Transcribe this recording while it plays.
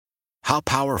How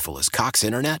powerful is Cox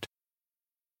Internet?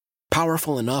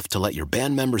 Powerful enough to let your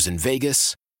band members in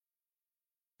Vegas,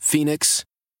 Phoenix,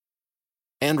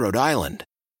 and Rhode Island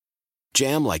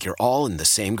jam like you're all in the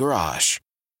same garage.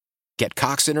 Get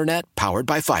Cox Internet powered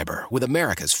by fiber with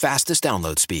America's fastest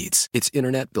download speeds. It's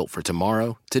internet built for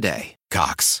tomorrow, today.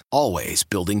 Cox, always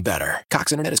building better.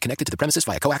 Cox Internet is connected to the premises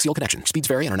via coaxial connection. Speeds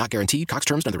vary and are not guaranteed. Cox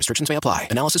terms and other restrictions may apply.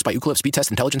 Analysis by Ookla Speed Test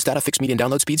Intelligence Data. Fixed median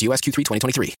download speeds. US Q3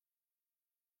 2023.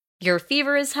 Your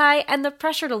fever is high and the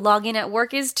pressure to log in at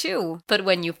work is too. But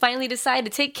when you finally decide to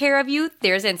take care of you,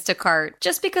 there's Instacart.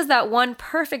 Just because that one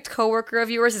perfect coworker of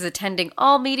yours is attending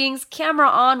all meetings, camera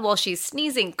on while she's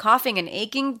sneezing, coughing, and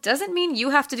aching, doesn't mean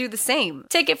you have to do the same.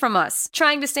 Take it from us.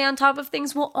 Trying to stay on top of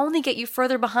things will only get you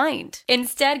further behind.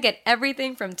 Instead, get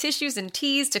everything from tissues and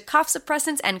teas to cough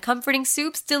suppressants and comforting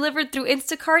soups delivered through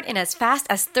Instacart in as fast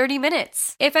as 30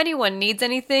 minutes. If anyone needs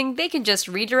anything, they can just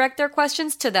redirect their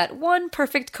questions to that one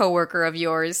perfect coworker of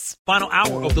yours. Final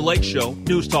hour of the Lake Show,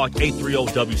 News Talk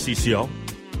 830 WCCO.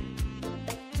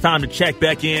 Time to check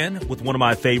back in with one of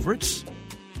my favorites,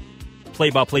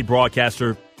 play-by-play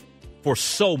broadcaster for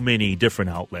so many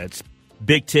different outlets.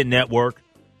 Big Ten Network,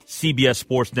 CBS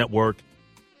Sports Network,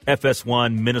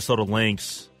 FS1, Minnesota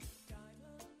Lynx.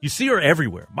 You see her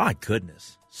everywhere. My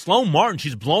goodness. Sloane Martin,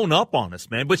 she's blown up on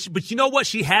us, man. But you know what?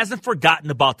 She hasn't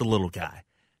forgotten about the little guy.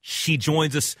 She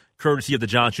joins us courtesy of the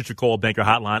John Schuster Coldwell Banker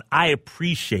Hotline. I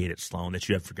appreciate it, Sloane, that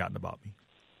you have forgotten about me.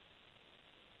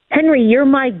 Henry, you're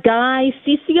my guy.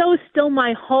 CCO is still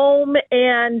my home.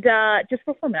 And just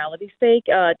for formality's sake,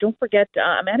 don't forget,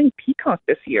 I'm adding Peacock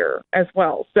this year as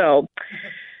well. So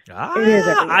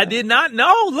I did not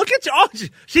know. Look at you. Oh,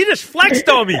 she just flexed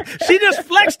on me.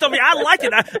 I like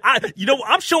it.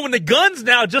 I'm showing the guns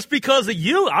now just because of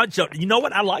you. You know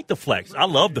what? I like the flex. I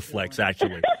love the flex,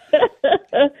 actually.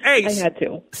 Hey, I had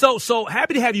to. So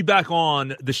happy to have you back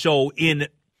on the show.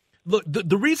 Look,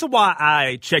 the reason why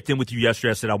I checked in with you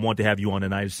yesterday, I said I want to have you on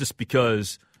tonight, is just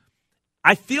because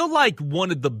I feel like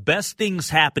one of the best things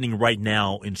happening right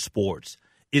now in sports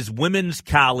is women's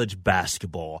college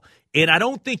basketball. And I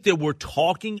don't think that we're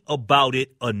talking about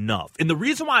it enough. And the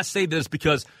reason why I say this is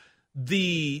because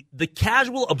the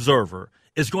casual observer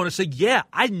is going to say, yeah,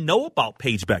 I know about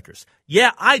Paige Beckers.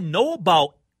 Yeah, I know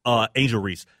about Angel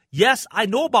Reese. Yes, I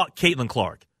know about Caitlin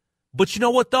Clark. But you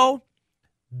know what, though?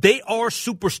 They are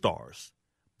superstars.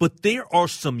 But there are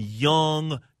some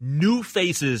young, new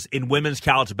faces in women's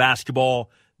college basketball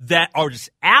that are just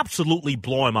absolutely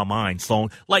blowing my mind, Sloane.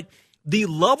 Like, the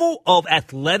level of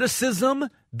athleticism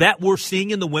that we're seeing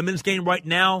in the women's game right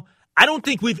now, I don't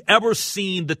think we've ever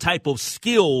seen the type of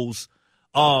skills.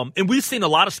 And we've seen a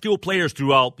lot of skilled players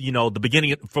throughout, the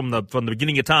beginning from the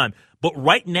beginning of time. But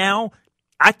right now,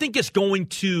 I think it's going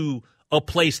to a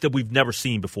place that we've never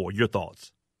seen before. Your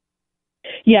thoughts?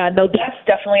 Yeah, no, that's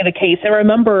definitely the case. And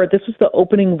remember, this was the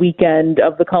opening weekend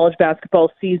of the college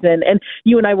basketball season. And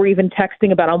you and I were even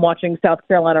texting about, I'm watching South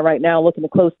Carolina right now, looking to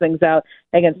close things out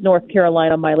against North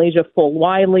Carolina, Mylasia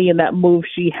Full-Wiley, and that move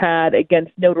she had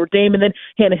against Notre Dame. And then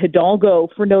Hannah Hidalgo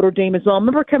for Notre Dame as well.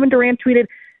 Remember Kevin Durant tweeted,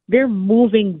 they're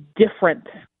moving different.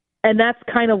 And that's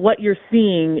kind of what you're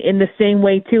seeing in the same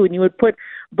way, too. And you would put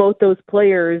both those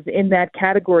players in that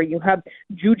category. You have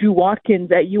Juju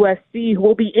Watkins at USC, who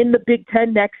will be in the Big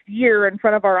Ten next year in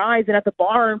front of our eyes and at the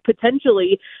barn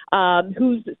potentially,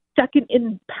 who's second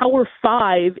in Power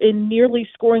 5 in nearly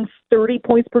scoring 30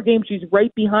 points per game. She's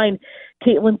right behind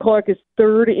Caitlin Clark, is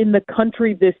third in the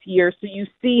country this year. So you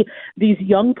see these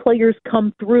young players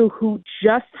come through who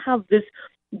just have this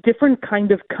different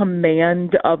kind of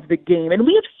command of the game. And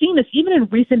we have seen this even in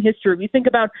recent history. We think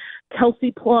about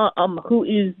Kelsey Plum, who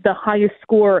is the highest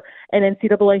scorer in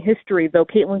NCAA history, though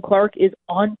Caitlin Clark is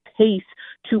on pace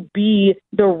to be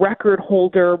the record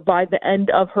holder by the end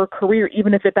of her career,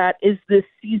 even if that is this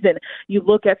season. You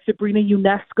look at Sabrina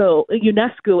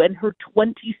Ionescu and her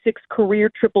 26 career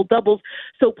triple-doubles.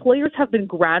 So players have been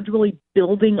gradually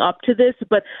building up to this,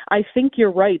 but I think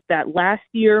you're right that last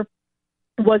year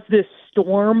was this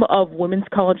storm of women's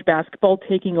college basketball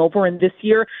taking over, and this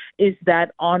year is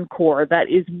that encore that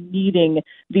is meeting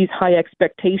these high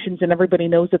expectations, and everybody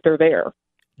knows that they're there.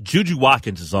 Juju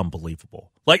Watkins is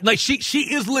unbelievable. Like she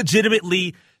is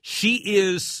legitimately, she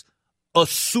is a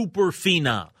super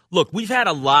phenom. Look, we've had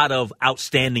a lot of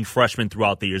outstanding freshmen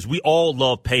throughout the years. We all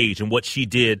love Paige and what she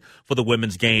did for the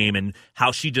women's game and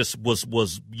how she just was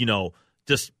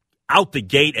just out the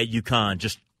gate at UConn,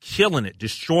 just killing it,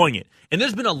 destroying it. And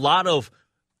there's been a lot of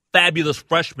fabulous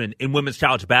freshmen in women's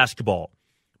college basketball.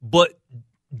 But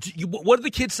what do the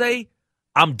kids say?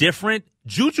 I'm different.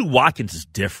 Juju Watkins is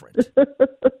different.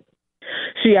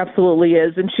 She absolutely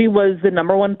is. And she was the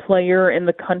number one player in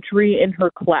the country in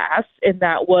her class. And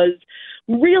that was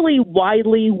really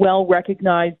widely well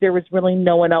recognized. There was really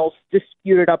no one else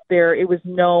disputed up there. It was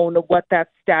known what that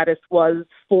status was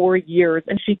for years.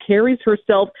 And she carries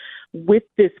herself with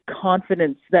this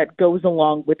confidence that goes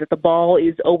along with it. The ball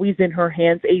is always in her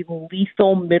hands, a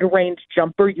lethal mid-range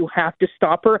jumper. You have to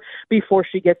stop her before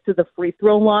she gets to the free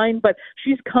throw line. But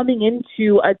she's coming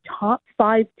into a top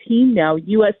 5 team now,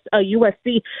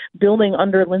 USC, building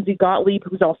under Lindsey Gottlieb,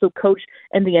 who's also coached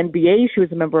in the NBA. She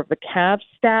was a member of the Cavs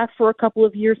staff for a couple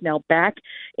of years, now back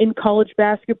in college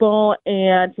basketball.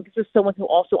 And so this is someone who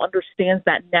also understands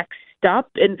that next step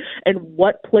and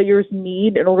what players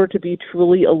need in order to be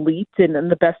truly elite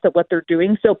and the best at what they're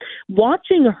doing. So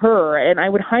watching her, and I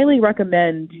would highly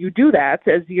recommend you do that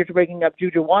as you're bringing up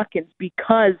Juju Watkins,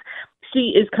 because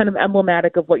she is kind of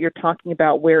emblematic of what you're talking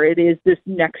about, where it is this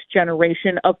next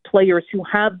generation of players who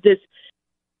have this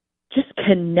just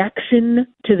connection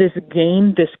to this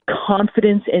game, this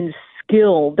confidence and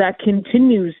skill that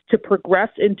continues to progress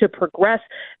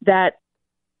that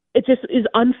it just is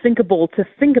unthinkable to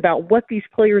think about what these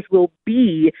players will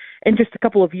be in just a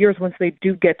couple of years once they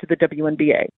do get to the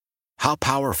WNBA. How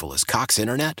powerful is Cox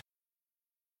Internet?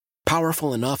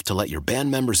 Powerful enough to let your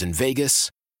band members in Vegas,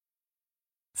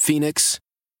 Phoenix,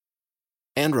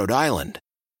 and Rhode Island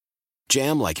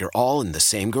jam like you're all in the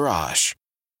same garage.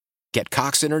 Get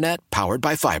Cox Internet powered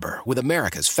by fiber with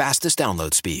America's fastest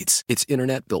download speeds. It's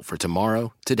internet built for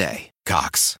tomorrow, today.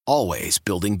 Cox, always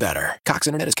building better. Cox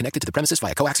Internet is connected to the premises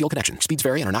via coaxial connection. Speeds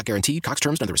vary and are not guaranteed. Cox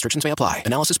terms and other restrictions may apply.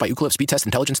 Analysis by Ookla of Speed Test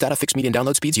Intelligence Data. Fixed median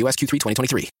download speeds. US Q3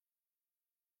 2023.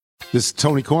 This is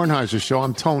Tony Kornheiser's show.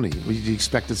 I'm Tony. You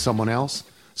expected someone else?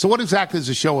 So what exactly is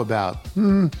the show about?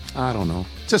 I don't know.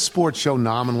 It's a sports show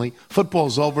nominally.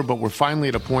 Football's over, but we're finally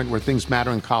at a point where things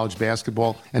matter in college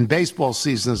basketball, and baseball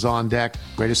season is on deck.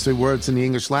 Greatest 3 words in the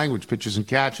English language, pitchers and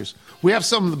catchers. We have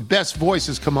some of the best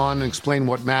voices come on and explain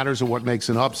what matters or what makes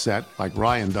an upset, like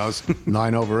Ryan does,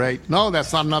 9/8. No,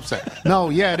 that's not an upset. No,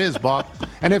 yeah, it is, Bob.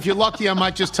 And if you're lucky, I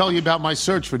might just tell you about my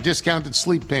search for discounted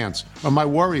sleep pants or my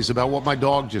worries about what my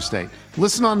dog just ate.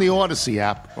 Listen on the Odyssey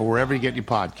app or wherever you get your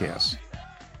podcasts.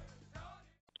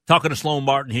 Talking to Sloane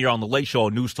Martin here on the Late Show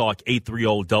on News Talk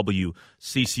 830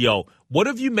 WCCO. What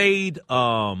have you made,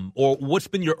 or what's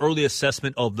been your early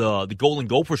assessment of the Golden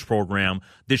Gophers program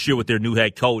this year with their new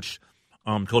head coach,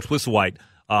 Coach Whistlewaite?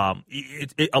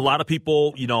 A lot of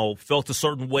people, felt a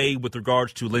certain way with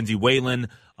regards to Lindsey Whalen,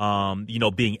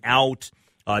 being out,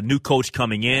 new coach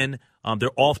coming in. They're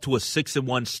off to a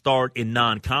 6-1 start in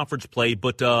non-conference play,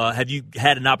 but have you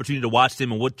had an opportunity to watch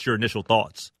them, and what's your initial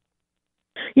thoughts?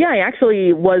 Yeah, I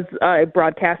actually was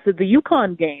broadcasted the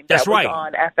UConn game. That's right.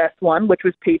 Was on FS1, which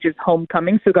was Paige's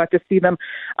homecoming, so got to see them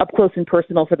up close and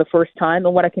personal for the first time.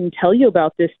 And what I can tell you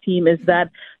about this team is that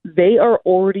they are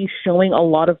already showing a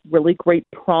lot of really great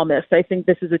promise. I think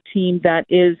this is a team that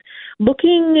is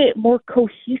looking more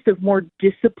cohesive, more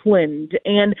disciplined,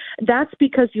 and that's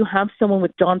because you have someone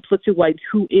with Dawn Plitzuweit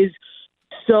who is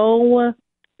so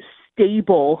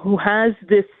stable, who has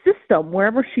this system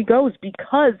wherever she goes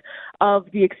because of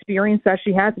the experience that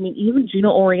she has. I mean, even Gina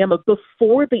Auriemma,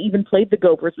 before they even played the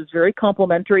Gophers, was very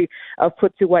complimentary of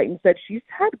Plitzuweit and said she's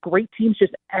had great teams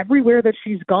just everywhere that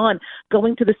she's gone,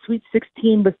 going to the Sweet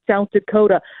 16 with South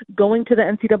Dakota, going to the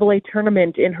NCAA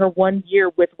tournament in her 1 year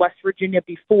with West Virginia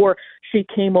before she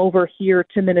came over here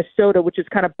to Minnesota, which is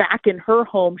kind of back in her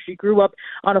home. She grew up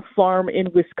on a farm in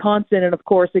Wisconsin, and of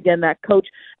course, again, that coach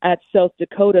at South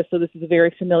Dakota, so this is a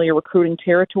very familiar recruiting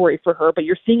territory for her. But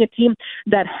you're seeing a team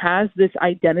that has this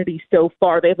identity so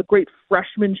far. They have a great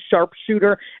freshman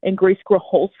sharpshooter in Grace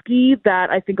Gracholski that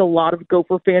I think a lot of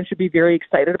Gopher fans should be very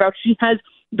excited about. She has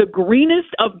the greenest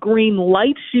of green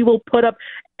lights. She will put up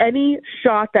any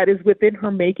shot that is within her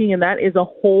making, and that is a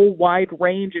whole wide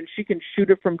range, and she can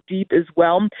shoot it from deep as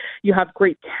well. You have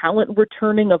great talent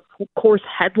returning, of course,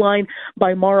 headlined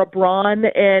by Mara Braun,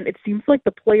 and it seems like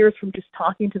the players, from just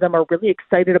talking to them, are really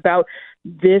excited about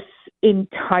this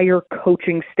entire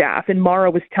coaching staff. And Mara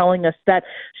was telling us that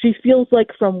she feels like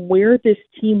from where this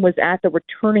team was at, the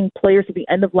returning players at the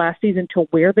end of last season to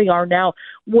where they are now,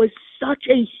 was such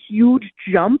a huge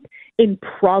jump in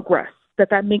progress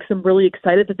that makes them really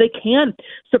excited that they can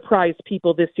surprise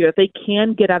people this year. They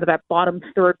can get out of that bottom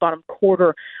third, bottom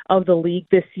quarter of the league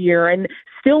this year. And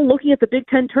still looking at the Big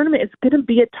Ten tournament, it's going to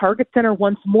be at Target Center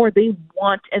once more. They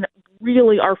want and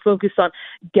really are focused on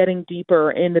getting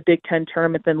deeper in the Big Ten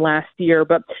tournament than last year.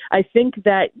 But I think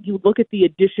that you look at the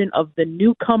addition of the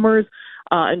newcomers,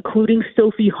 including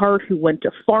Sophie Hart, who went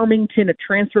to Farmington, a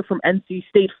transfer from NC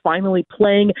State, finally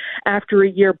playing after a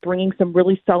year, bringing some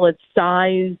really solid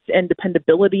size and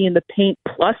dependability in the paint.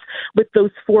 Plus, with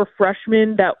those 4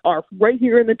 freshmen that are right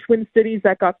here in the Twin Cities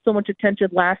that got so much attention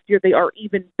last year, they are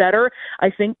even better. I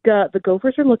think the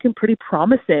Gophers are looking pretty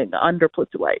promising under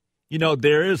Plitzuweit.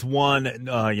 There is one,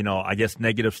 I guess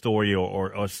negative story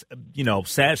or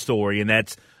sad story, and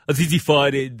that's Azizi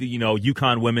Fudd,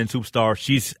 UConn women's superstar.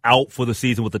 She's out for the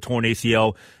season with a torn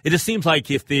ACL. It just seems like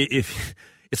if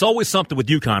it's always something with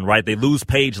UConn, right? They lose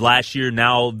Paige last year.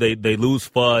 Now they lose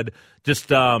Fudd.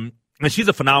 And she's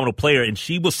a phenomenal player, and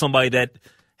she was somebody that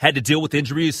had to deal with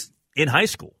injuries in high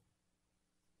school.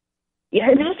 Yeah,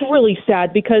 and that's really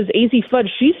sad because AZ Fudd,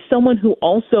 she's someone who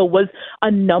also was a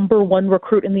number 1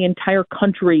 recruit in the entire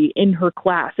country in her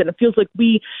class. And it feels like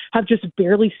we have just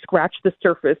barely scratched the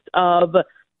surface of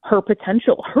her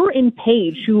potential. Her and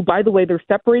Paige, who, by the way, they're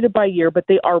separated by a year, but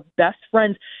they are best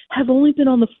friends, have only been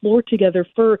on the floor together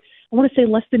for, I want to say,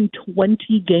 less than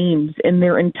 20 games in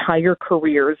their entire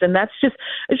careers. And it's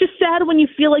just sad when you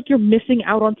feel like you're missing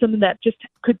out on something that just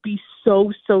could be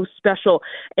so special.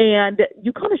 And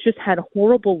UConn has just had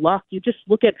horrible luck. You just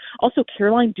look at also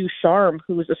Caroline Ducharme,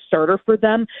 who was a starter for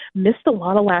them, missed a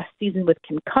lot of last season with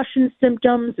concussion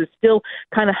symptoms, is still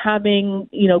kind of having,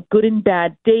 good and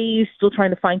bad days, still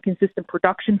trying to find consistent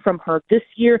production from her this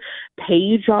year.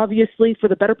 Paige, obviously, for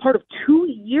the better part of 2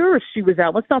 years she was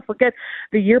out. Let's not forget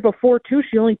the year before, too,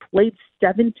 she only played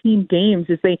 17 games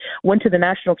as they went to the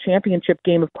national championship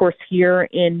game, of course, here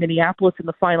in Minneapolis in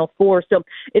the Final Four. So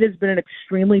it has been an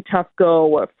extremely tough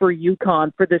go for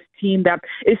UConn, for this team that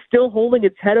is still holding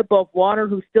its head above water,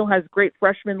 who still has great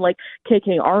freshmen like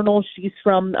KK Arnold. She's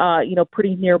from,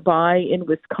 pretty nearby in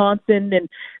Wisconsin. And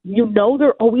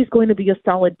they're always going to be a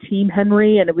solid team,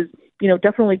 Henry. And it was,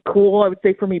 definitely cool, I would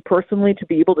say, for me personally, to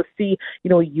be able to see, a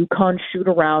UConn shoot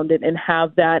around and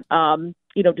have that,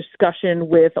 discussion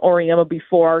with Oriema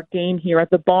before our game here at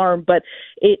the Barn. But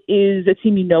it is a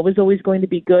team is always going to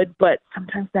be good, but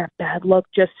sometimes that bad luck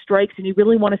just strikes, and you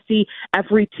really want to see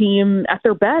every team at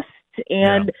their best,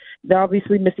 and they're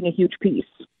obviously missing a huge piece.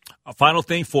 A final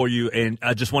thing for you, and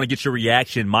I just want to get your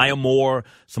reaction. Maya Moore,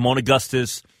 Simone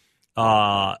Augustus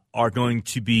are going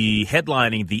to be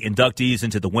headlining the inductees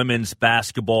into the Women's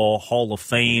Basketball Hall of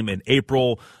Fame in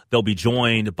April. They'll be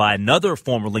joined by another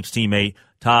former Lynx teammate,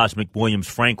 Taj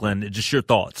McWilliams-Franklin. Just your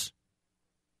thoughts.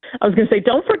 I was going to say,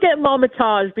 don't forget Mama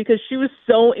Taj, because she was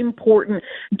so important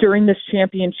during this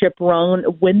championship run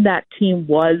when that team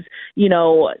was,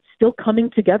 still coming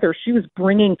together. She was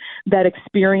bringing that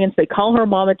experience. They call her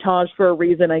Mama Taj for a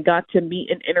reason. I got to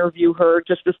meet and interview her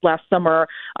just this last summer,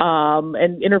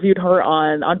 and interviewed her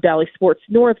on Valley Sports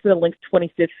North for the Lynx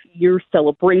 25th year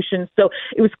celebration. So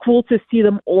it was cool to see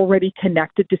them already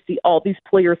connected, to see all these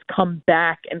players come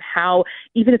back, and how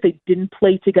even if they didn't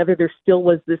play together, there still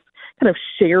was this kind of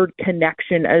shared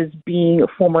connection as being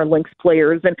former Lynx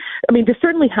players. And I mean, to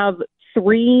certainly have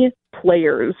 3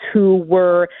 players who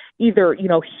were either,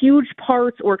 huge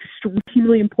parts or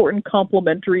extremely important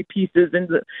complementary pieces in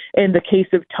the case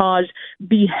of Taj,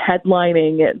 be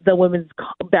headlining the Women's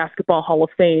Basketball Hall of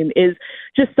Fame is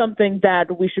just something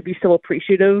that we should be so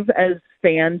appreciative as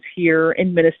fans here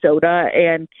in Minnesota,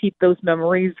 and keep those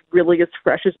memories really as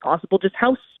fresh as possible, just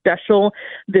how special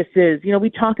this is. We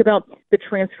talk about the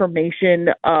transformation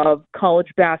of college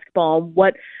basketball,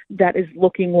 what that is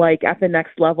looking like at the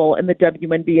next level in the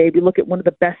WNBA. We look at one of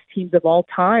the best teams of all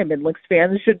time, and Lynx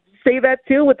fans should say that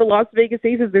too with the Las Vegas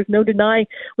Aces. There's no denying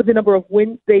with the number of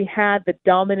wins they had, the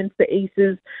dominance the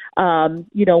Aces,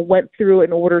 went through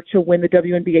in order to win the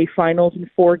WNBA finals in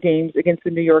 4 games against the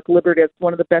New York Liberty. It's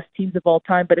one of the best teams of all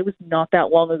time, but it was not that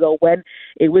long ago when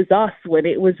it was us, when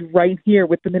it was right here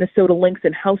with the Minnesota Lynx,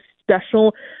 and how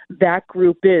special that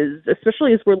group is,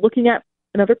 especially as we're looking at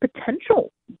another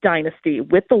potential dynasty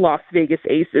with the Las Vegas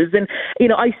Aces. And,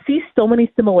 I see so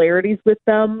many similarities with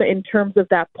them in terms of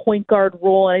that point guard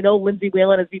role. And I know Lindsay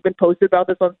Whalen has even posted about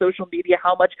this on social media,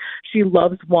 how much she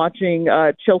loves watching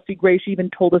Chelsea Gray. She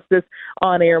even told us this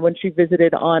on air when she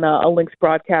visited on a Lynx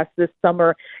broadcast this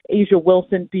summer. Asia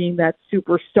Wilson being that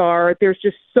superstar. There's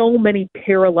just so many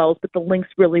parallels, but the Lynx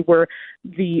really were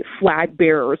the flag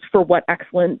bearers for what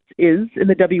excellence is in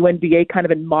the WNBA, kind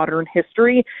of in modern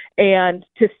history. And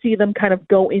to see them kind of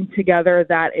go in together,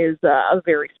 that is a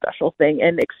very special thing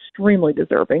and extremely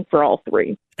deserving for all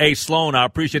 3. Hey, Sloane, I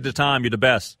appreciate the time. You're the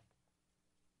best.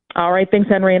 All right. Thanks,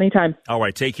 Henry. Anytime. All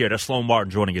right. Take care. That's Sloane Martin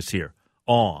joining us here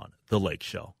on The Lake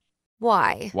Show.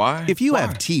 Why? Why? If you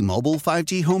have T-Mobile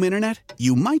 5G home internet,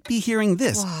 you might be hearing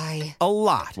this Why? a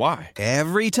lot. Why?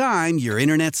 Every time your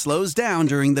internet slows down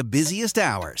during the busiest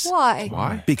hours. Why?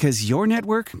 Why? Because your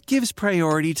network gives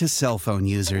priority to cell phone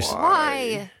users.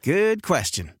 Why? Good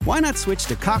question. Why not switch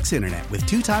to Cox Internet with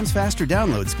 2 times faster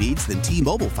download speeds than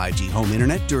T-Mobile 5G home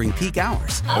internet during peak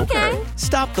hours? Okay.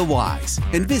 Stop the whys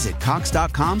and visit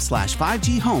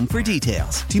cox.com/5G home for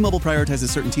details. T-Mobile prioritizes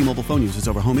certain T-Mobile phone users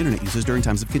over home internet users during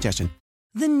times of congestion.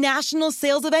 The national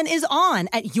sales event is on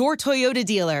at your Toyota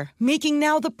dealer, making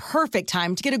now the perfect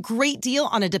time to get a great deal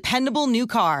on a dependable new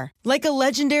car. Like a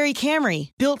legendary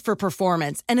Camry, built for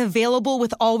performance and available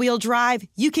with all-wheel drive,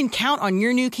 you can count on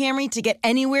your new Camry to get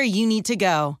anywhere you need to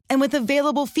go. And with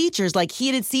available features like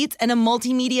heated seats and a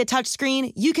multimedia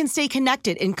touchscreen, you can stay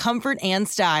connected in comfort and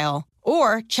style.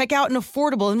 Or check out an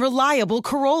affordable and reliable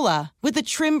Corolla with a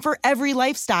trim for every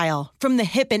lifestyle. From the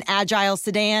hip and agile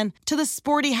sedan to the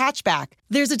sporty hatchback,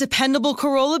 there's a dependable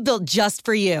Corolla built just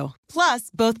for you. Plus,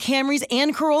 both Camrys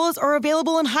and Corollas are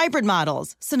available in hybrid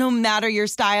models, so no matter your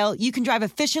style, you can drive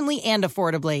efficiently and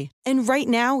affordably. And right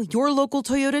now, your local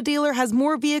Toyota dealer has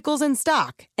more vehicles in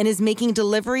stock and is making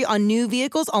delivery on new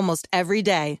vehicles almost every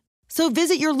day. So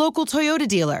visit your local Toyota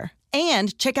dealer.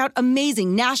 And check out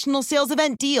amazing national sales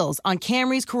event deals on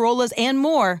Camrys, Corollas, and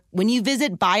more when you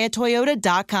visit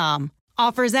buyatoyota.com.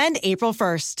 Offers end April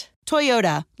 1st.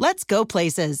 Toyota, let's go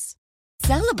places.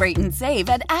 Celebrate and save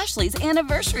at Ashley's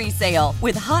Anniversary Sale.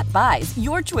 With Hot Buys,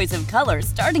 your choice of colors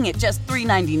starting at just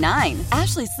 $3.99.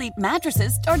 Ashley Sleep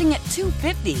mattresses starting at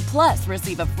 $2.50. Plus,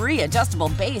 receive a free adjustable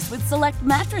base with select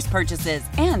mattress purchases.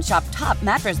 And shop top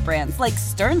mattress brands like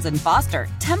Stearns & Foster,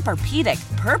 Tempur-Pedic,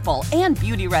 Purple, and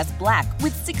Beautyrest Black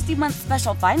with 60-month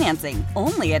special financing.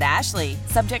 Only at Ashley.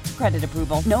 Subject to credit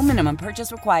approval. No minimum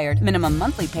purchase required. Minimum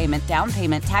monthly payment, down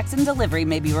payment, tax, and delivery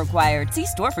may be required. See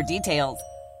store for details.